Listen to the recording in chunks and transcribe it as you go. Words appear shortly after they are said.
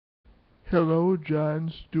Hello, Jon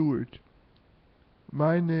Stewart.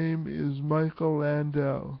 My name is Michael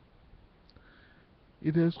Landau.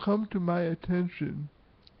 It has come to my attention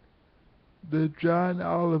that John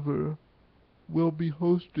Oliver will be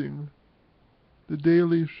hosting The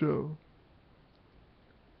Daily Show.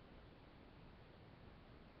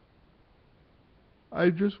 I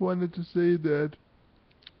just wanted to say that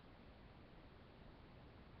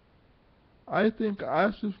I think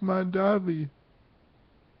Aasif Mandvi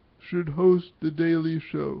should host The Daily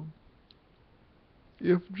Show.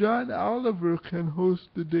 If John Oliver can host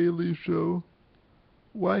The Daily Show,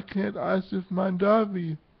 why can't Aasif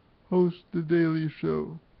Mandvi host The Daily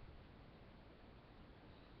Show?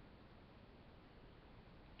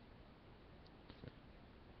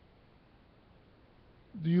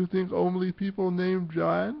 Do you think only people named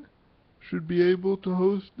John should be able to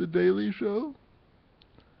host The Daily Show?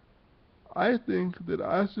 I think that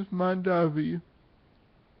Aasif Mandvi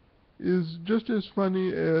is just as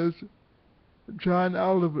funny as John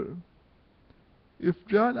Oliver. If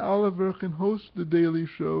John Oliver can host The Daily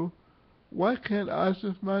Show, why can't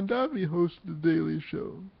Aasif Mandvi host The Daily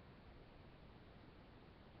Show?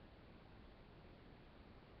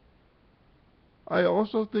 I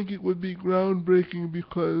also think it would be groundbreaking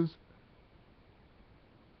because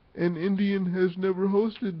an Indian has never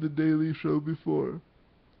hosted The Daily Show before.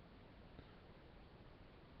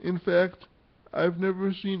 In fact, I've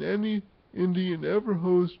never seen any Indian ever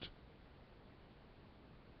host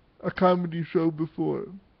a comedy show before.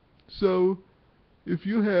 So, if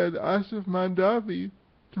you had Aasif Mandvi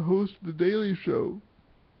to host The Daily Show,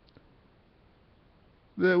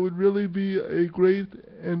 that would really be a great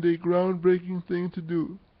and a groundbreaking thing to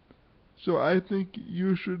do. So I think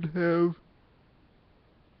you should have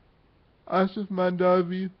Aasif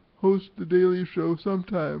Mandvi host The Daily Show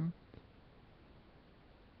sometime,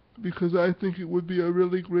 because I think it would be a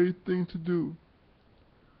really great thing to do.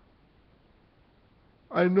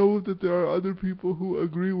 I know that there are other people who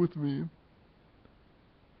agree with me,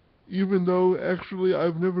 even though actually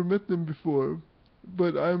I've never met them before,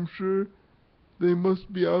 but I'm sure they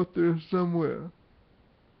must be out there somewhere.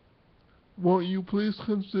 Won't you please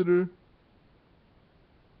consider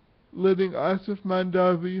letting Aasif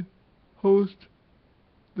Mandvi host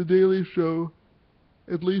The Daily Show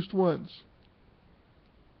at least once?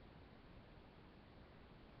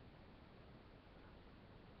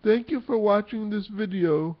 Thank you for watching this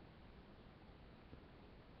video.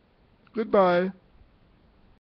 Goodbye.